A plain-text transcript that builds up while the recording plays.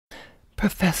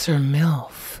Professor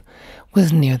MILF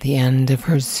was near the end of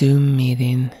her Zoom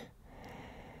meeting.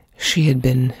 She had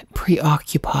been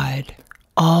preoccupied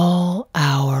all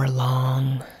hour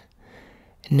long,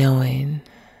 knowing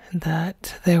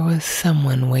that there was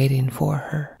someone waiting for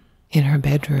her in her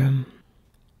bedroom.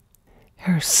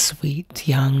 Her sweet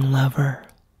young lover,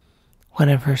 one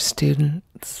of her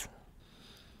students.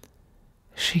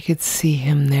 She could see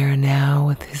him there now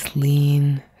with his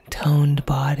lean, toned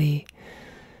body,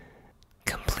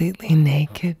 completely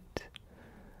naked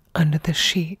under the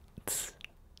sheets.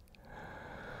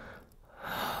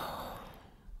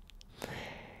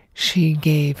 She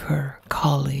gave her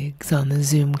colleagues on the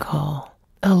Zoom call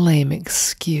a lame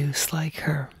excuse like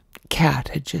her cat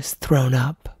had just thrown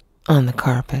up on the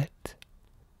carpet.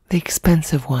 The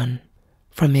expensive one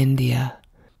from India.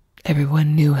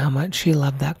 Everyone knew how much she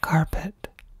loved that carpet.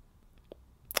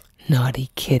 Naughty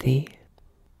kitty.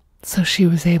 So she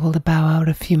was able to bow out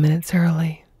a few minutes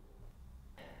early.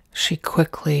 She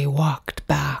quickly walked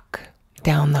back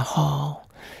down the hall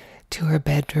to her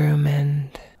bedroom and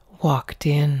walked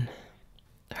in.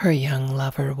 Her young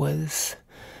lover was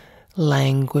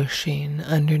languishing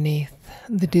underneath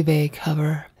the duvet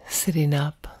cover, sitting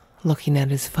up, looking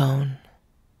at his phone.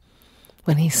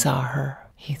 When he saw her,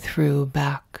 he threw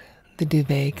back the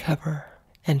duvet cover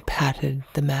and patted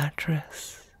the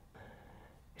mattress.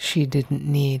 She didn't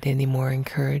need any more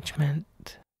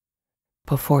encouragement.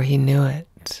 Before he knew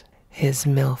it, his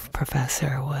MILF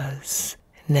professor was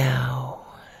now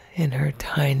in her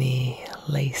tiny,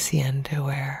 lacy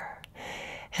underwear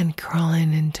and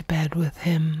crawling into bed with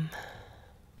him.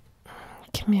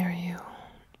 Come here, you.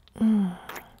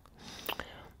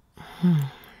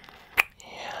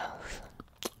 Yes.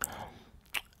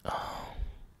 Oh.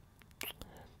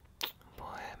 Boy,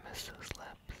 I miss those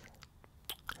lips.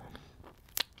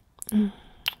 Come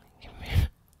here.